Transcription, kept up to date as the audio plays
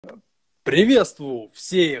Приветствую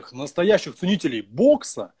всех настоящих ценителей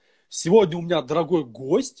бокса. Сегодня у меня дорогой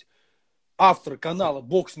гость, автор канала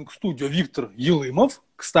Боксинг Студио Виктор Ялымов.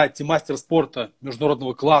 Кстати, мастер спорта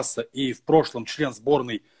международного класса и в прошлом член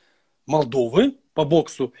сборной Молдовы по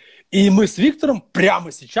боксу. И мы с Виктором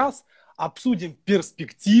прямо сейчас обсудим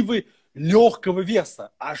перспективы легкого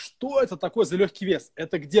веса. А что это такое за легкий вес?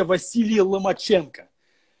 Это где Василий Ломаченко,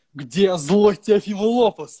 где злой Теофимо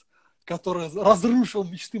Лопес, который разрушил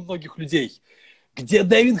мечты многих людей, где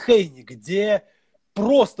Хейни, где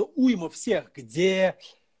просто уйма всех, где...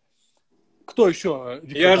 Кто еще?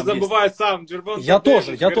 Виктор, я же забываю есть? Сам. Я Дэвис,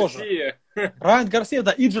 тоже. Гарсия. Гарсия,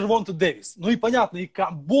 да, и Дэвис. Ну и понятно, и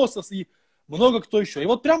Камбосос, и много кто еще. И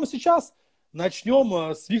вот прямо сейчас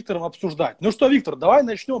начнем с Виктором обсуждать. Ну что, Виктор, давай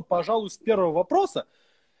начнем, пожалуй, с первого вопроса.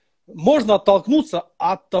 Можно оттолкнуться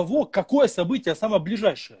от того, какое событие самое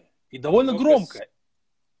ближайшее и довольно громкое.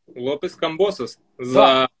 Лопес Камбосос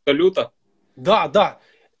за абсолюта. Да.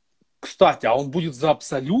 Кстати, а он будет за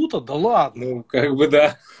абсолюта? Да ладно. Ну, как бы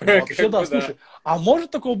да. Вообще да, слушай. А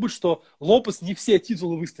может такого быть, что Лопес не все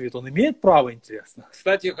титулы выставит? Он имеет право, интересно?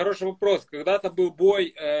 Кстати, хороший вопрос. Когда-то был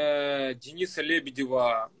бой Дениса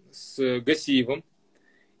Лебедева с Гасиевым.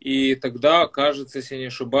 И тогда, кажется, если я не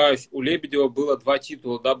ошибаюсь, у Лебедева было 2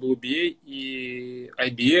 титула. WBA и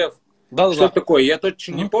IBF. Что такое? Я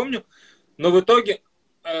точно не помню. Но в итоге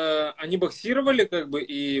они боксировали,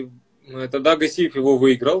 и тогда Гасиев его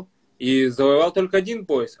выиграл. И завоевал только 1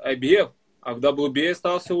 пояс, IBF, а в WBA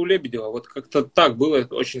остался у Лебедева. Вот как-то так было,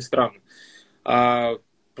 это очень странно.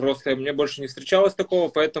 Просто мне больше не встречалось такого,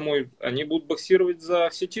 поэтому они будут боксировать за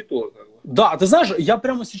все титулы. Да, ты знаешь, я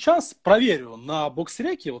прямо сейчас проверю на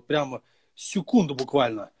боксреке, вот прямо секунду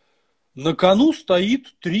буквально. На кону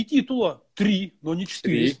стоит 3 титула. 3, но не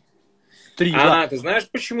 4. 3, да. Ты знаешь,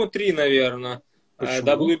 почему 3, наверное?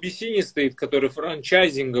 WBC не стоит, который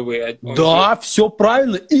франчайзинговый. Да, все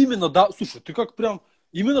правильно. Именно, да. Слушай, ты как прям...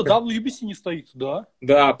 Именно WBC не стоит, да?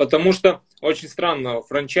 Да, потому что очень странно.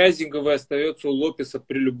 Франчайзинговый остается у Лопеса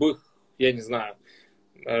при любых, я не знаю,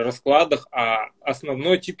 раскладах, а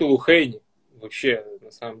основной титул у Хейни. Вообще,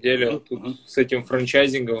 на самом деле, тут с этим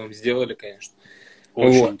франчайзинговым сделали, конечно.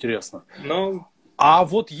 Очень интересно. Но... А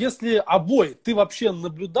вот если обои, ты вообще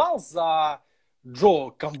наблюдал за Джо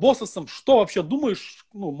Камбососом? Что вообще думаешь?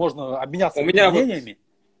 Ну, можно обменяться мнениями.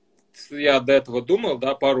 Я до этого думал,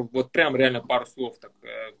 да, прям реально пару слов,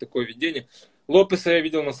 такое видение. Лопеса я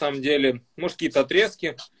видел, на самом деле, может, какие-то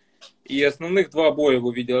отрезки. И основных 2 боя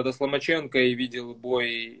его видел. Это с Ломаченко и видел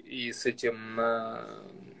бой и с этим,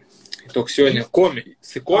 только сегодня,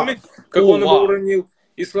 с Коми, как он его уронил,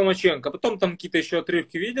 и с Ломаченко. Потом там какие-то еще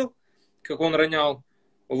отрывки видел, как он ронял.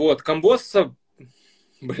 Вот, Камбососа,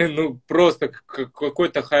 просто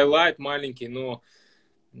какой-то хайлайт маленький, но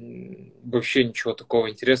вообще ничего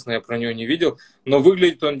такого интересного я про него не видел. Но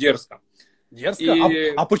выглядит он дерзко. Дерзко?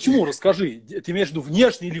 А почему? Расскажи. Ты имеешь в виду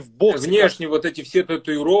внешне или в боксе? Внешне, вот эти все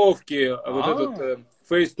татуировки, вот этот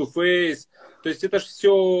face-to-face. То есть это же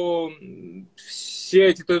все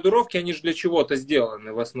эти татуировки, они же для чего-то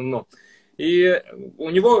сделаны в основном. И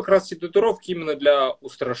у него как раз эти татуировки именно для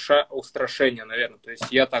устрашения, наверное. То есть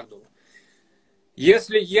я так думаю.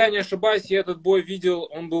 Если я не ошибаюсь, я этот бой видел,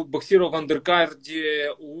 он боксировал в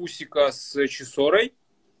андеркарде у Усика с Чесорой.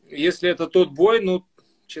 Если это тот бой,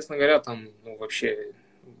 честно говоря, там, вообще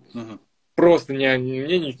просто мне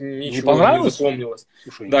ничего не запомнилось.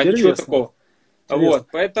 Слушай, да, интересно. ничего такого. Вот,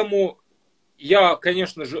 поэтому я,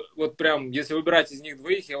 конечно же, вот прям, если выбирать из них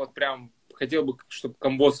двоих, я вот прям хотел бы, чтобы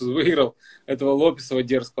Камбосос выиграл этого Лопесова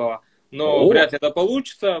дерзкого. Но вряд ли это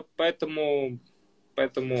получится, поэтому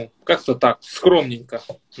как-то так, скромненько.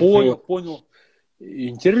 Понял.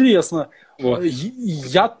 Интересно. Вот.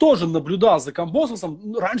 Я тоже наблюдал за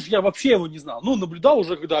Камбососом. Раньше я вообще его не знал. Наблюдал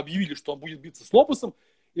уже, когда объявили, что он будет биться с Лопесом.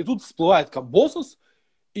 И тут всплывает Камбосос.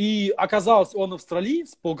 И оказалось, он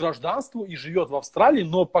австралиец по гражданству и живет в Австралии,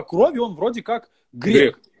 но по крови он вроде как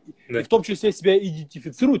грек. Да. И в том числе себя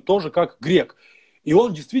идентифицирует тоже как грек. И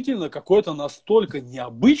он действительно какой-то настолько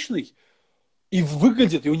необычный и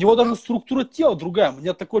выглядит, и у него даже структура тела другая. У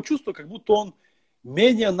меня такое чувство, как будто он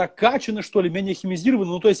менее накачанный, что ли, менее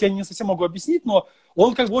химизированный. То есть я не совсем могу объяснить, но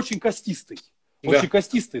он очень костистый. Очень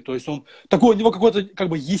костистый. То есть он такой, у него какое-то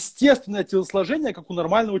естественное телосложение, как у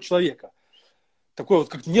нормального человека. Такой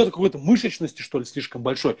как нет какой-то мышечности, что ли, слишком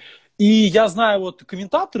большой. И я знаю,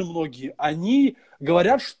 комментаторы многие, они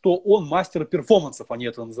говорят, что он мастер перформансов, они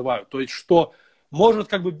это называют. То есть, что может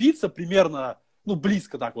биться примерно,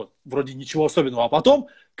 близко так вроде ничего особенного, а потом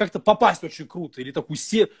как-то попасть очень круто. Или такую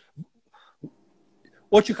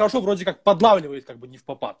очень хорошо вроде как подлавливает не в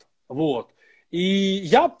попад. Вот. И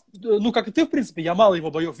я, ну, как и ты, в принципе, я мало его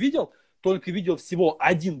боев видел, только видел всего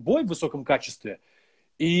один бой в высоком качестве.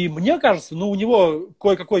 И мне кажется, ну, у него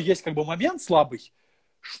кое-какой есть как бы момент слабый,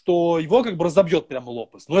 что его как бы разобьет прямо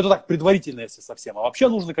Лопес. Но это так предварительно, если совсем. А вообще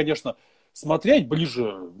нужно, конечно, смотреть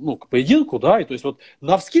ближе, ну, к поединку, да, и то есть вот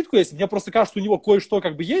навскидку, если мне просто кажется, у него кое-что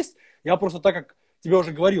как бы есть, я просто так, как тебе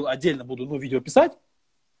уже говорил, отдельно буду, ну, видео писать.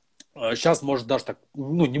 Сейчас, может, даже так,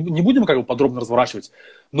 ну, не будем как бы подробно разворачивать,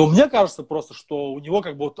 но мне кажется просто, что у него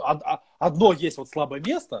как бы вот одно есть вот слабое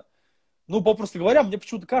место. Ну, попросту говоря, мне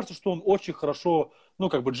почему-то кажется, что он очень хорошо, ну,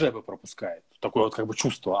 как бы джебы пропускает. Такое вот как бы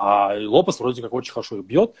чувство. А Лопес вроде как очень хорошо их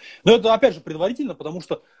бьет. Но это, опять же, предварительно, потому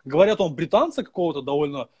что, говорят, он британца какого-то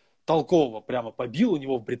довольно толкового прямо побил у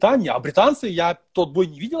него в Британии. А британцы, я тот бой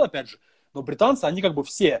не видел, опять же, но британцы, они как бы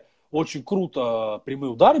все очень круто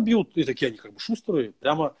прямые удары бьют. И такие они как бы шустрые.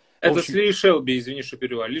 Прямо, Это общем... с Ли Шелби, извини, что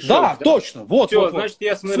перебиваю. Ли Да, Шелби, да? точно. Вот, Все, вот, вот. значит,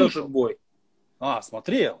 я смотрел Слышал. этот бой. А,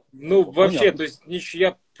 смотрел. Ну, вообще, Понятно. то есть,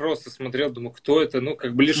 я просто смотрел, думаю, кто это. Ну,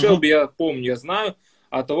 как бы Ли Шелби я помню, я знаю,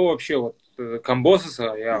 а того вообще вот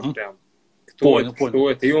Камбососа я прям, Понял. кто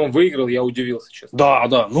это. И он выиграл, я удивился, честно. Да,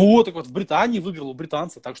 да. Ну вот так вот в Британии выиграл у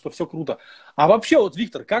британца, так что все круто. А вообще, вот,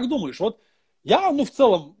 Виктор, как думаешь, вот я, ну, в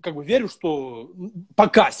целом, как бы верю, что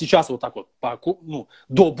пока сейчас вот так вот, ну,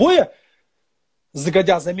 до боя,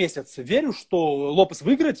 загодя за месяц, верю, что Лопес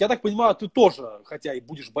выиграет. Я так понимаю, ты тоже, хотя и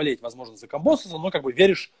будешь болеть, возможно, за Камбососа, но как бы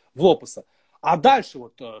веришь в Лопеса. А дальше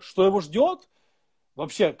вот, что его ждет?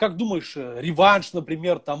 Вообще, как думаешь, реванш,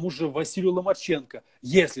 например, тому же Василию Ломаченко,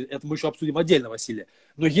 если, это мы еще обсудим отдельно, Василия,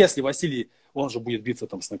 но если Василий, он же будет биться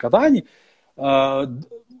там с Накатани,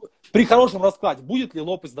 при хорошем раскладе, будет ли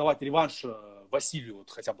Лопес давать реванш Василию,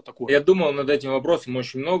 вот хотя бы такой? Я думал над этим вопросом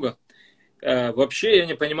очень много. Вообще, я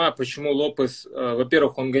не понимаю, почему Лопес,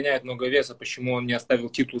 во-первых, он гоняет много веса, почему он не оставил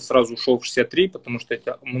титул, сразу ушел в 63, потому что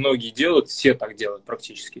это многие делают, все так делают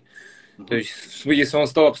практически. То есть, если он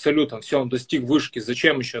стал абсолютом, все, он достиг вышки,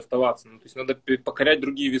 зачем еще оставаться? Ну, то есть, надо покорять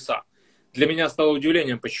другие веса. Для меня стало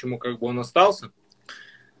удивлением, почему как бы он остался.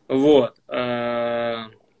 Вот.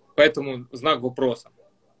 Поэтому знак вопроса.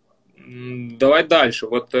 Давай дальше.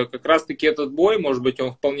 Вот как раз-таки этот бой, может быть,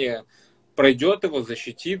 он вполне пройдет его,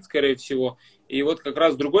 защитит, скорее всего. И вот как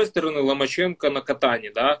раз с другой стороны Ломаченко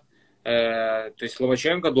Накатани, да. То есть,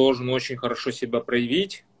 Ломаченко должен очень хорошо себя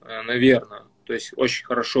проявить, наверное. То есть очень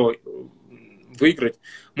хорошо выиграть.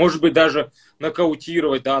 Может быть, даже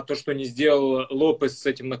нокаутировать, да, то, что не сделал Лопес с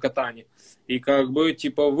этим Накатани. И как бы,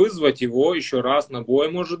 типа, вызвать его еще раз на бой,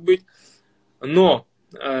 может быть. Но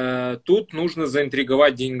тут нужно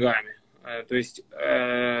заинтриговать деньгами. То есть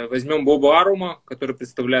возьмем Боба Арума, который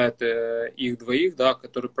представляет их двоих, да,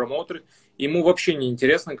 который промоутер. Ему вообще не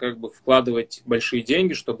интересно как бы вкладывать большие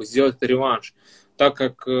деньги, чтобы сделать реванш. Так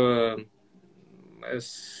как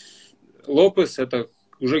Лопес это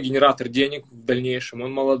уже генератор денег в дальнейшем.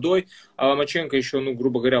 Он молодой, а Ломаченко еще, ну,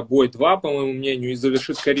 грубо говоря, бой 2, по моему мнению, и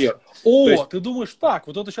завершит карьеру. О, есть... ты думаешь так?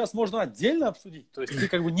 Вот это сейчас можно отдельно обсудить? То есть ты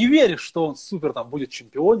как бы не веришь, что он супер там будет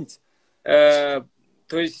чемпионить? То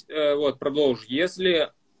есть, вот, продолжу.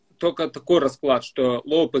 Если только такой расклад, что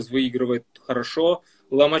Лопес выигрывает хорошо,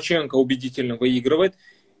 Ломаченко убедительно выигрывает,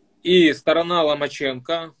 и сторона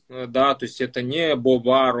Ломаченко, да, то есть это не Боб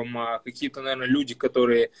Арум, а какие-то, наверное, люди,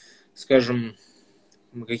 которые, скажем,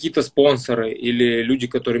 какие-то спонсоры или люди,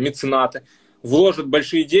 которые меценаты, вложат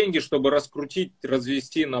большие деньги, чтобы раскрутить,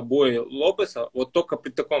 развести на бой Лопеса, вот только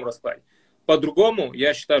при таком раскладе. По-другому,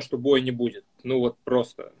 я считаю, что боя не будет. Ну вот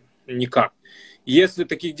просто никак. Если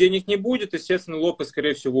таких денег не будет, естественно, Лопес,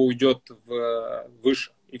 скорее всего, уйдет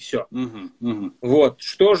выше, и все. Вот.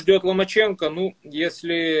 Что ждет Ломаченко? Ну,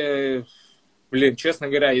 если, честно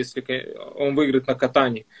говоря, если он выиграет на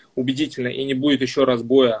Катани убедительно и не будет еще раз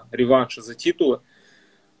боя, реванша за титулы,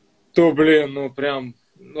 то, ну прям,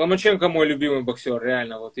 Ломаченко мой любимый боксер,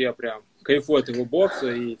 реально, вот я прям кайфую от его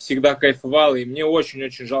бокса и всегда кайфовал, и мне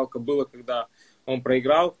очень-очень жалко было, когда он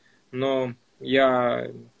проиграл, но я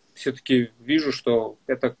все-таки вижу, что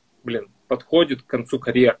это, подходит к концу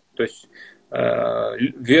карьеры, то есть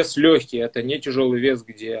вес легкий, это не тяжелый вес,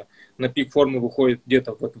 где на пик формы выходит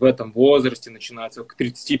где-то вот в этом возрасте, начинается к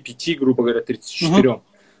 35, грубо говоря, 34.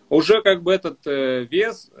 Уже как бы этот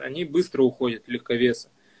вес, они быстро уходят, легковесы.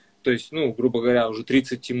 То есть, ну, грубо говоря, уже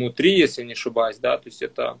 33, если не ошибаюсь, да, то есть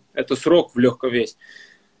это срок в легком весе.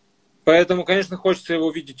 Поэтому, конечно, хочется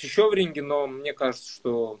его видеть еще в ринге, но мне кажется,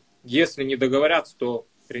 что если не договорятся, то,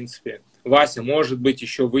 в принципе, Вася, может быть,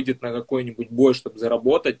 еще выйдет на какой-нибудь бой, чтобы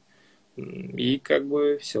заработать, и как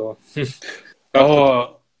бы все.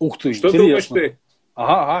 Ух ты, что интересно. Думаешь ты?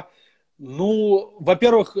 Ага. Ну,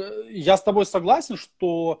 во-первых, я с тобой согласен,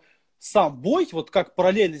 что сам бой, вот как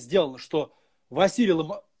параллельно сделано, что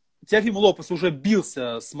Теофимо Лопес уже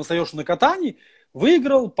бился с Масайоши Накатани,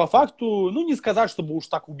 выиграл по факту, ну не сказать, чтобы уж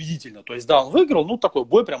так убедительно. То есть да, он выиграл, ну такой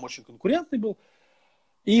бой прям очень конкурентный был.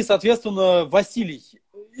 И, соответственно, Василий,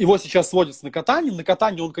 его сейчас сводит с Накатани.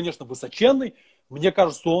 Накатани он, конечно, высоченный. Мне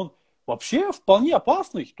кажется, он вообще вполне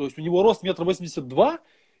опасный. То есть у него рост 1,82 м,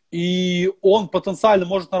 и он потенциально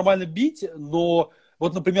может нормально бить, но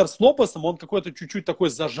вот, например, с Лопесом он какой-то чуть-чуть такой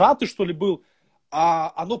зажатый, что ли, был.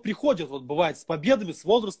 А оно приходит, вот бывает, с победами, с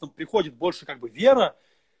возрастом приходит больше как бы вера,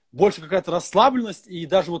 больше какая-то расслабленность, и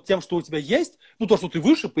даже вот тем, что у тебя есть, ну, то, что ты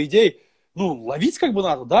выше, по идее, ну, ловить как бы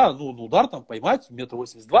надо, да, ну, на удар там поймать,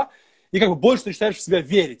 1,82 м, и как бы больше начинаешь в себя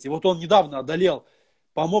верить. И вот он недавно одолел,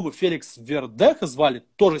 по-моему, Феликс Вердеха звали,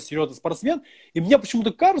 тоже серьезный спортсмен, и мне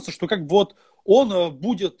почему-то кажется, что как бы вот он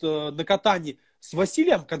будет на катании с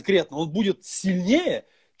Василием конкретно, он будет сильнее,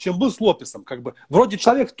 чем был с Лопесом, как бы, вроде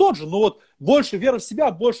человек тот же, но вот больше веры в себя,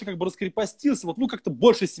 больше как бы раскрепостился, вот, ну, как-то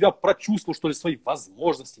больше себя прочувствовал, что ли, свои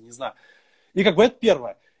возможности, не знаю. И как бы это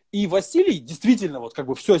первое. И Василий действительно вот как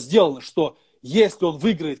бы все сделано, что если он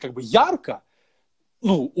выиграет как бы ярко,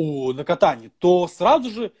 ну, у Накатани, то сразу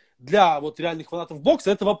же для вот реальных фанатов бокса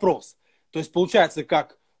это вопрос. То есть получается,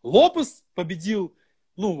 как Лопес победил,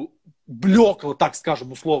 ну, блекло, так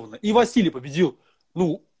скажем, условно, и Василий победил,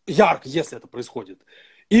 ну, ярко, если это происходит.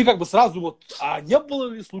 И как бы сразу вот, а не было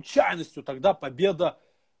ли случайностью тогда победа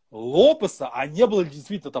Лопеса, а не было ли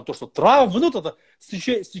действительно там то, что травмы, ну, это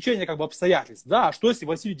стечение как бы обстоятельств, да, а что если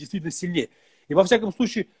Василий действительно сильнее? И во всяком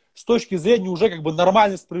случае, с точки зрения уже как бы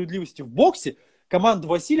нормальной справедливости в боксе, команда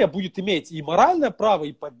Василия будет иметь и моральное право,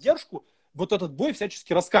 и поддержку вот этот бой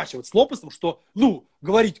всячески раскачивать с Лопесом, что, ну,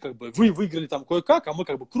 говорить как бы, вы выиграли там кое-как, а мы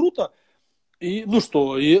как бы круто, и, ну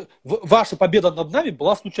что, и ваша победа над нами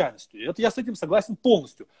была случайностью. И это я с этим согласен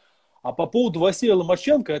полностью. А по поводу Василия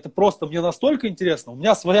Ломаченко, это просто мне настолько интересно. У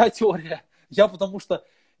меня своя теория. Я потому что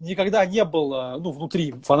никогда не был, ну,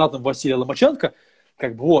 внутри фанатом Василия Ломаченко.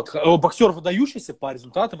 Как бы вот, боксер выдающийся по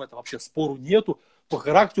результатам, это вообще спору нету, по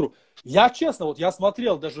характеру. Я, честно, вот я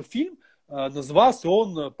смотрел даже фильм, назывался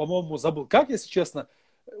он, по-моему, забыл как, если честно,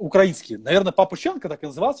 украинский. Наверное, Папа Ченко так и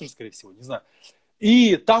назывался же, скорее всего, не знаю.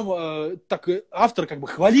 И там так автор как бы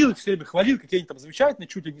хвалил их все время, хвалил, какие они там замечательные,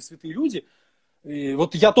 чуть ли не святые люди. И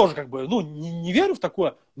вот я тоже как бы, ну, не верю в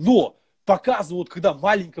такое, но показывают, когда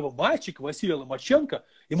маленького мальчика Василия Ломаченко,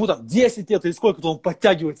 ему там 10 лет или сколько-то он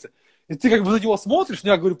подтягивается, и ты как бы на него смотришь,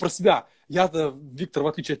 ну, я говорю про себя, я-то, Виктор, в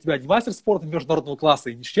отличие от тебя, не мастер спорта международного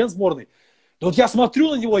класса и не член сборной, но вот я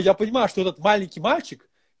смотрю на него, я понимаю, что этот маленький мальчик,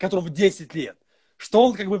 которому 10 лет, что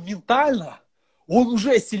он как бы ментально, он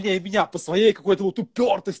уже сильнее меня по своей какой-то вот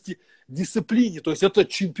упертости, дисциплине. То есть это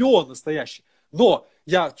чемпион настоящий. Но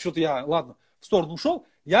ладно, в сторону ушел.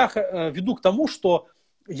 Я веду к тому, что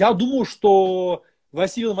я думаю, что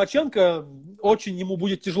Василий Ломаченко очень ему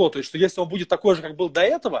будет тяжело. То есть, что если он будет такой же, как был до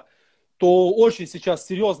этого, то очень сейчас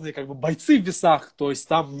серьезные как бы бойцы в весах. То есть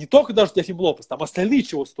там не только даже Теофимо Лопес, там остальные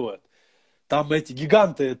чего стоят. Там эти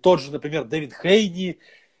гиганты, тот же, например, Дэвид Хейни.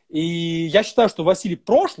 И я считаю, что Василий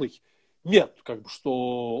прошлый, нет, как бы,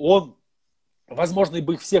 что он, возможно,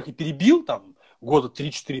 бы их всех и перебил, там, года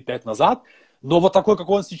 3-4-5 назад, но вот такой, как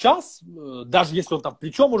он сейчас, даже если он там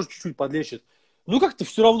плечо, может, чуть-чуть подлечит, ну, как-то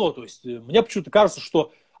все равно, то есть, мне почему-то кажется,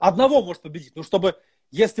 что одного может победить, но чтобы,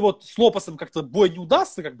 если вот с Лопесом как-то бой не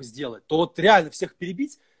удастся, как бы, сделать, то вот реально всех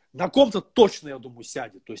перебить, на ком-то точно, я думаю,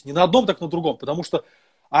 сядет, то есть, не на одном, так на другом, потому что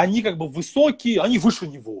они, как бы, высокие, они выше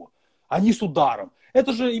него, они с ударом.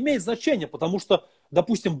 Это же имеет значение, потому что,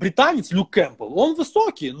 допустим, британец Люк Кэмпбелл, он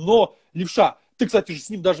высокий, но левша. Ты, кстати, же с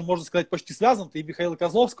ним даже, можно сказать, почти связан. Ты Михаила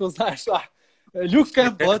Козловского знаешь. А Люк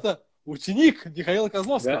Кэмпбелл – это ученик Михаила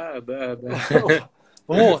Козловского. Да.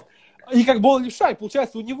 Вот. И как бы он левша, и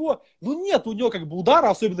получается у него, ну нет у него как бы удара,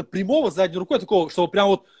 особенно прямого задней рукой, такого, чтобы прям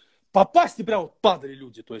вот попасть и прям вот падали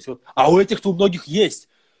люди. То есть вот, а у этих-то у многих есть.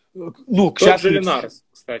 Ну, к счастью, Линарес,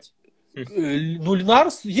 кстати. Ну,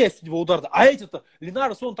 Линарес есть у него удар. А эти-то,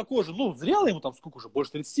 Линарес, он такой же, ну, зрелый, ему там сколько уже,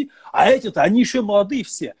 больше 30. А эти-то, они еще молодые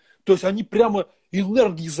все. То есть они прямо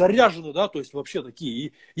энергией заряжены, да, то есть вообще такие.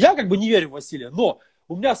 И я как бы не верю в Василия. Но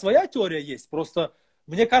у меня своя теория есть. Просто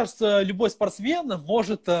мне кажется, любой спортсмен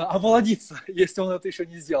может омолодиться, если он это еще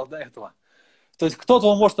не сделал до этого. То есть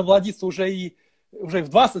кто-то может омолодиться уже в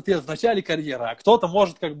 20 лет в начале карьеры, а кто-то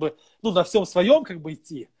может как бы, ну, на всем своем как бы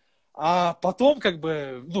идти. А потом как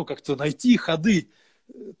бы, ну, как-то найти ходы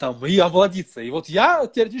там и омолодиться. И вот я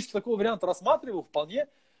теоретически такой вариант рассматриваю вполне,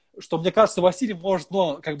 что, мне кажется, Василий может,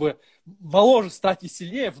 ну, как бы моложе стать и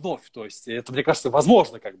сильнее вновь. То есть это, мне кажется,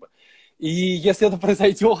 возможно как бы. И если это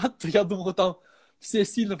произойдет, то я думаю, там все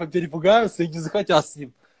сильно перепугаются и не захотят с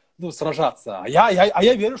ним, ну, сражаться. А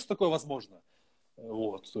я верю, что такое возможно.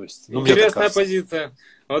 Вот, то есть, интересная позиция.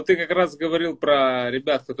 Вот ты как раз говорил про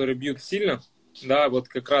ребят, которые бьют сильно. Да, вот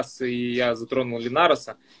как раз и я затронул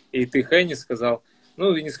Линареса, и ты Хейни сказал.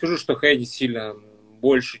 Ну, не скажу, что Хейни сильно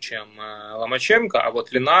больше, чем Ломаченко, а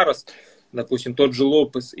вот Линарес, допустим, тот же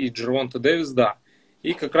Лопес и Джервонта Дэвис, да.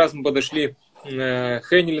 И как раз мы подошли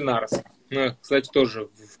Хейни Линарес. Кстати, тоже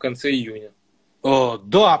в конце июня.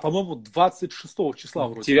 Да, по-моему, 26 числа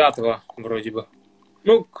вроде. 9 вроде бы.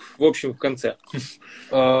 Ну, в общем, в конце.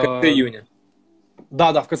 В конце июня.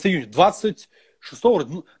 Да, в конце июня. 26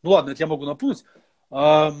 вроде. Ну ладно, это я могу напутать.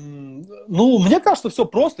 Мне кажется, все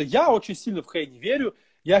просто. Я очень сильно в Хейни верю.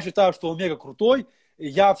 Я считаю, что он мега крутой.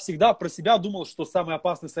 Я всегда про себя думал, что самый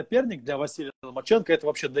опасный соперник для Василия Ломаченко это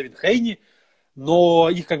вообще Дэвид Хейни. Но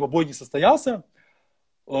их как бы бой не состоялся.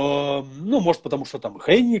 Может, потому что там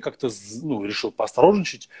Хейни как-то решил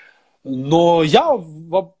поосторожничать. Но я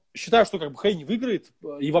считаю, что как бы Хейни выиграет.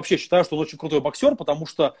 И вообще считаю, что он очень крутой боксер, потому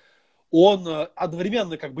что он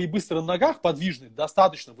одновременно как бы и быстро на ногах, подвижный,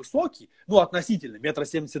 достаточно высокий, относительно,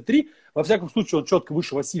 1,73 м. Во всяком случае, он четко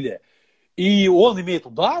выше Василия. И он имеет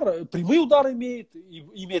удар, прямые удары имеет, и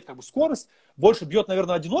имеет как бы скорость. Больше бьет,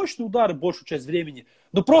 наверное, одиночные удары большую часть времени.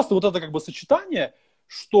 Но просто вот это как бы сочетание,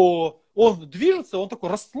 что он движется, он такой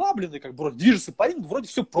расслабленный, как бы движется по рингу, вроде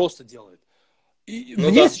все просто делает. И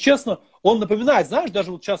мне, если честно, он напоминает, знаешь,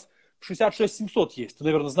 даже вот сейчас в 66-700 есть, ты,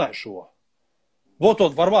 наверное, знаешь его. Вот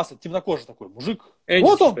он ворвался, темнокожий такой мужик. Эдис,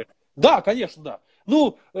 вот он. Да, конечно, да.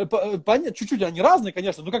 Понятно, чуть-чуть они разные,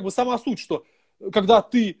 конечно, но как бы сама суть, что когда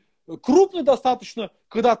ты крупный достаточно,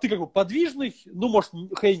 когда ты как бы подвижный, может,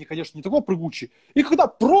 Хейни, конечно, не такой прыгучий, и когда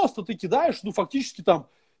просто ты кидаешь, фактически там,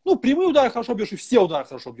 прямые удары хорошо бьешь, и все удары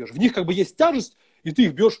хорошо бьешь. В них как бы есть тяжесть, и ты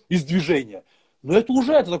их бьешь из движения. Но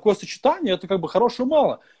это такое сочетание, это как бы хорошего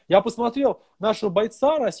мало. Я посмотрел нашего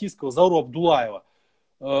бойца российского, Зауру Абдулаева.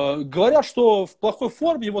 Говорят, что в плохой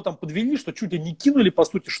форме его там подвели, что чуть ли не кинули, по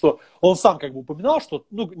сути, что он сам как бы упоминал, что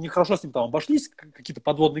нехорошо с ним там обошлись, какие-то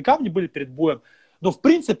подводные камни были перед боем. Но в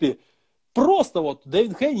принципе просто вот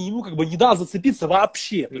Дэвид Хейни ему как бы не дал зацепиться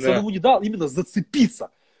вообще. То есть он ему не дал именно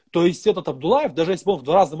зацепиться. То есть этот Абдулаев, даже если бы он в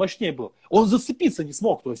 2 раза мощнее был, он зацепиться не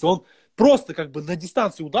смог. То есть он просто как бы на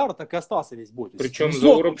дистанции удара так и остался весь бой. Причем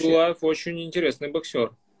Заур Абдулаев очень интересный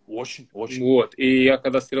боксер. Очень. Вот. И я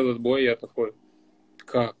когда смотрел этот бой, я такой...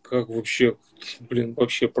 Как вообще,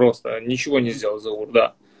 вообще просто. Ничего не сделал Заур,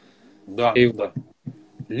 да. Да.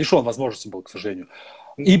 Лишен возможности был, к сожалению.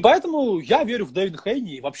 И поэтому я верю в Дэвида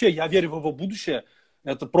Хейни. И вообще я верю в его будущее.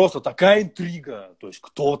 Это просто такая интрига. То есть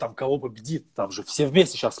кто там кого победит. Там же все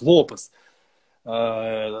вместе сейчас Лопес,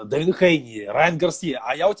 Дэвид Хейни, Райан Гарсия.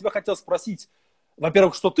 А я у тебя хотел спросить,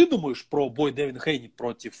 во-первых, что ты думаешь про бой Дэвида Хейни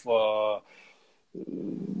против... с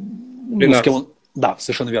кем он... Да,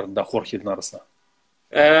 совершенно верно, да, Хорхе Линареса.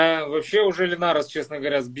 Вообще уже Линарес, честно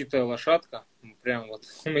говоря, сбитая лошадка. Прям вот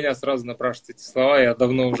у меня сразу напрашиваются эти слова, я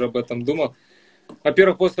давно уже об этом думал.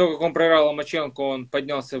 Во-первых, после того, как он проиграл Ломаченко, он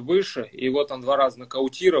поднялся выше, и вот он 2 раза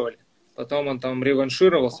нокаутировали. Потом он там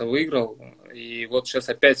реваншировался, выиграл, и вот сейчас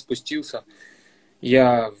опять спустился.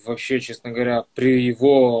 Я вообще, честно говоря, при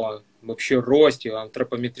его вообще росте,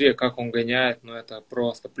 антропометрии, как он гоняет, это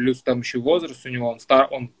просто. Плюс там еще возраст у него,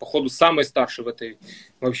 он походу самый старший в этой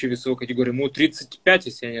вообще весовой категории. Ему 35,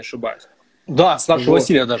 если я не ошибаюсь. Да, старше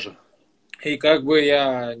Василия даже. И как бы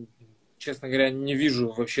я, честно говоря, не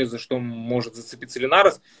вижу вообще, за что может зацепиться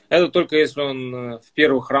Линарес. Это только если он в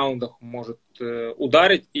первых раундах может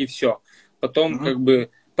ударить, и все. Потом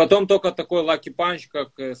потом только такой лаки-панч, как,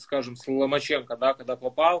 скажем, с Ломаченко, да, когда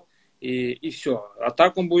попал, и все. А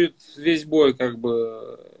так он будет весь бой как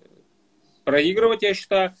бы проигрывать, я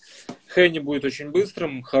считаю. Хейни будет очень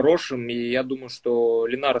быстрым, хорошим, и я думаю, что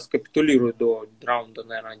Линарес капитулирует до раунда,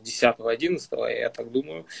 наверное, 10-11, я так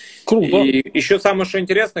думаю. Круто. И еще самое, что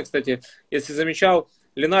интересно, кстати, если замечал,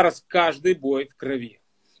 Линарес каждый бой в крови.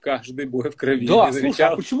 Каждый бой в крови. Да, слушай,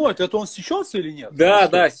 а почему это? Это он сечется или нет?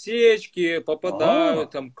 Да, сечки попадают,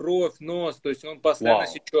 там кровь, нос, то есть он постоянно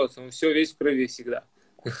сечется, он все весь в крови всегда.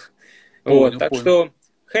 Вот, так что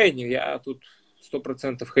Хейни, я тут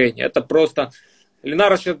 100% Хейни. Это просто...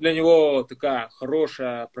 Линарес сейчас для него такая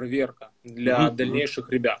хорошая проверка для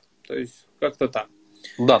дальнейших ребят. То есть как-то так.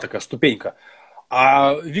 Да, такая ступенька.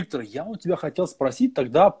 А, Виктор, я у тебя хотел спросить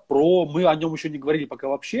тогда про... Мы о нем еще не говорили пока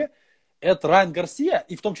вообще. Это Райан Гарсия,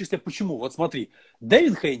 и в том числе почему. Вот смотри,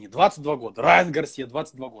 Дэвид Хейни 22 года, Райан Гарсия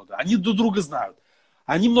 22 года. Они друг друга знают.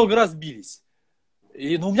 Они много раз бились.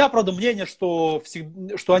 И, у меня, правда, мнение, что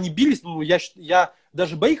они бились, я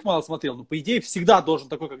даже боих мало смотрел, но, по идее, всегда должен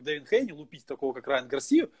такой, как Дэвид Хейни, лупить такого, как Райан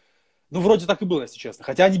Гарсию. Вроде так и было, если честно.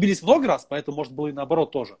 Хотя они бились много раз, поэтому, может, было и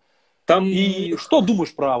наоборот тоже. И что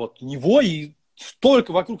думаешь про него, и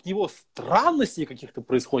столько вокруг него странностей каких-то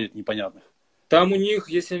происходит непонятных. Там у них,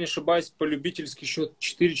 если я не ошибаюсь, по любительский счет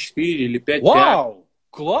 4-4 или 5-5. Вау!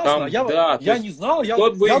 Классно! Там, да, я не знал,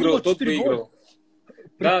 тот выиграл, думал, тот 4-0. выиграл.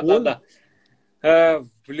 Прикольно. Да.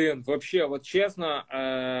 Блин, вообще, вот честно,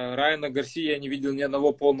 Райана Гарсии я не видел ни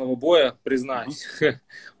одного полного боя, признаюсь.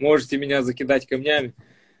 Можете меня закидать камнями.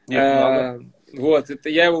 Нет, не надо. Вот, это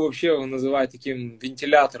я его вообще называю таким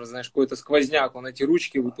вентилятором, знаешь, какой-то сквозняк. Он эти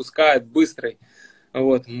ручки выпускает быстрый.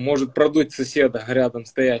 Вот, может продуть соседа рядом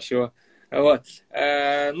стоящего. Вот.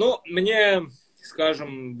 Ну, мне,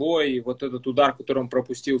 скажем, бой, вот этот удар, который он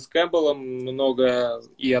пропустил с Кэмпбеллом, много,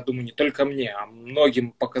 и я думаю, не только мне, а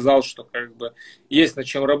многим показал, что как бы есть над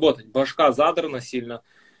чем работать. Башка задрана сильно.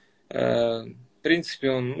 В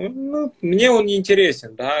принципе, мне он не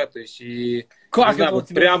интересен, да, то есть и... Как знаю, это он вот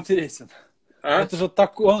тебе прям... интересен? А? Это же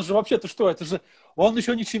так, он же вообще-то что? Это же, он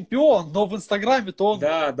еще не чемпион, но в Инстаграме-то он...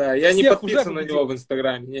 Да, я не подписан на него в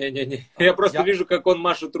Инстаграме. Не. Я просто вижу, как он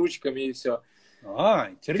машет ручками и все.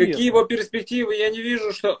 Интересно. Какие его перспективы? Я не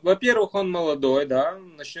вижу, что... Во-первых, он молодой, да,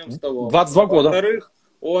 начнем с того. 22 года. Во-вторых,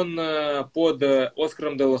 он под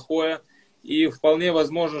Оскаром де ла Хоя, и вполне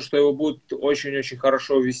возможно, что его будут очень-очень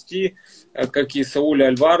хорошо вести, как и Сауля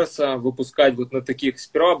Альвареса, выпускать вот на таких.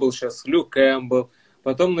 Сперва был сейчас Люк Кэмпбелл,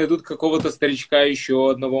 потом найдут какого-то старичка еще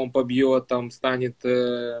одного, он побьет, там станет...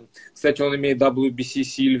 Кстати, он имеет WBC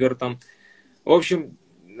Silver там. В общем,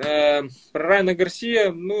 про Райана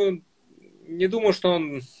Гарсия, не думаю, что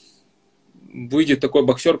он выйдет такой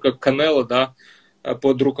боксер, как Канело, да,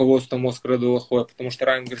 под руководством Оскара де ла Хоя, потому что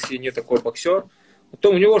Райан Гарсия не такой боксер.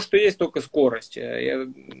 То у него что есть, только скорость. Я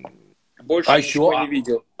больше ничего не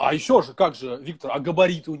видел. А еще же, как же, Виктор, а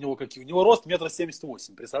габариты у него какие? У него рост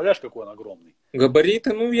 1,78 м. Представляешь, какой он огромный?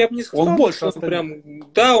 Габариты, я бы не сказал. Он больше он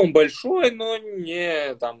прям, да, он большой, но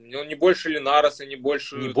не, там, он не больше Линареса, не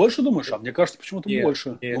больше... Не больше, думаешь? А мне кажется, почему-то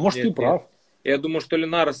больше. Может, ты прав. Я думаю, что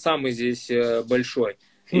Линарес самый здесь большой.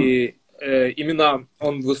 И именно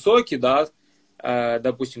он высокий, да,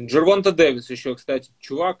 допустим, Джервонта Дэвис еще, кстати,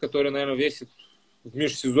 чувак, который, наверное, весит в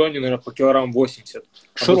межсезонье, наверное, по килограмм 80.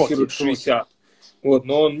 Широкий. 60. Вот,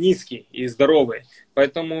 но он низкий и здоровый.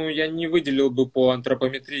 Поэтому я не выделил бы по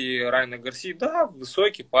антропометрии Райана Гарсии. Да,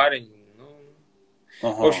 высокий парень.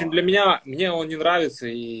 В общем, для меня, мне он не нравится.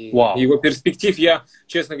 И его перспектив я,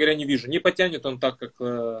 честно говоря, не вижу. Не потянет он так,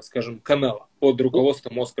 как, скажем, Канело под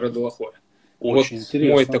руководством Оскара де ла Хоя. Очень вот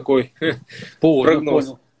интересно. Мой такой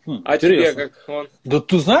прогноз. А тебе как он? Да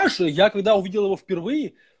ты знаешь, я когда увидел его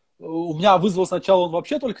впервые, у меня вызвал сначала он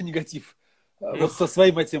вообще только негатив. Вот со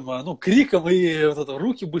своим этим, криком и вот это,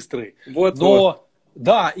 руки быстрые. Но,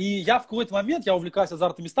 да, и я в какой-то момент, я увлекаюсь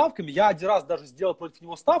азартными ставками, я один раз даже сделал против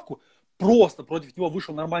него ставку, просто против него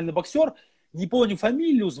вышел нормальный боксер, не помню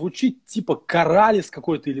фамилию, звучит типа Коралес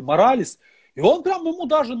какой-то или Моралес, и он прям ему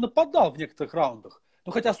даже нападал в некоторых раундах.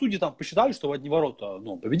 Хотя судьи там посчитали, что в одни ворота,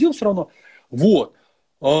 он победил все равно,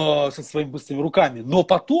 со своими быстрыми руками. Но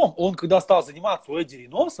потом, он когда стал заниматься у Эдди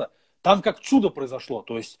Рейноса, там как чудо произошло.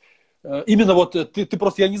 То есть, именно вот ты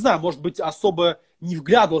просто, я не знаю, может быть, особо не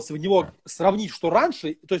вглядывался в него сравнить, что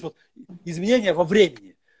раньше, то есть вот изменения во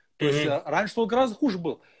времени. То есть, раньше он гораздо хуже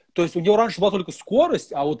был. То есть, у него раньше была только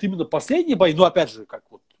скорость, а вот именно последние бои, опять же, как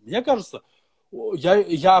вот мне кажется,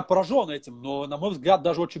 я поражен этим, но, на мой взгляд,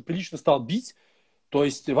 даже очень прилично стал бить. То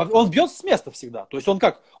есть он бьется с места всегда. То есть он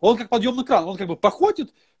как подъемный кран. Он как бы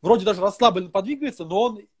походит, вроде даже расслабленно подвигается, но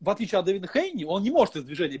он, в отличие от Дэвида Хейни, он не может из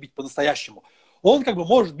движения бить по-настоящему. Он как бы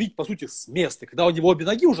может бить, по сути, с места, когда у него обе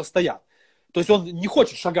ноги уже стоят. То есть он не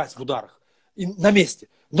хочет шагать в ударах на месте.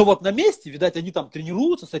 Но вот на месте, видать, они там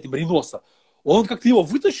тренируются с этим Рейноса. Он как-то его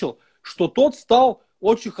вытащил, что тот стал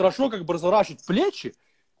очень хорошо как бы разворачивать плечи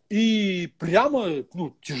и прямо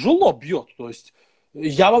тяжело бьет. То есть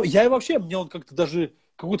я и вообще, мне он как-то даже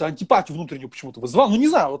какую-то антипатию внутреннюю почему-то вызывал. Не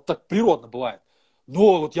знаю, вот так природно бывает.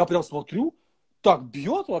 Но вот я прям смотрю, так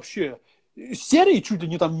бьет вообще. Серии чуть ли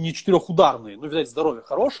не там не четырехударные, видать, здоровье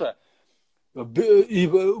хорошее. И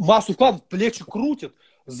массу вкладывает, плечи крутит,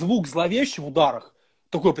 звук зловещий в ударах.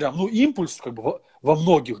 Такой прям, импульс как бы во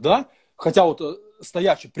многих, да. Хотя вот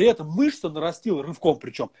стоячий, при этом мышца нарастила рывком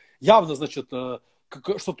причем. Явно, значит,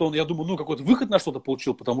 что-то он, я думаю, какой-то выход на что-то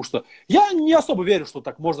получил, потому что я не особо верю, что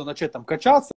так можно начать там качаться.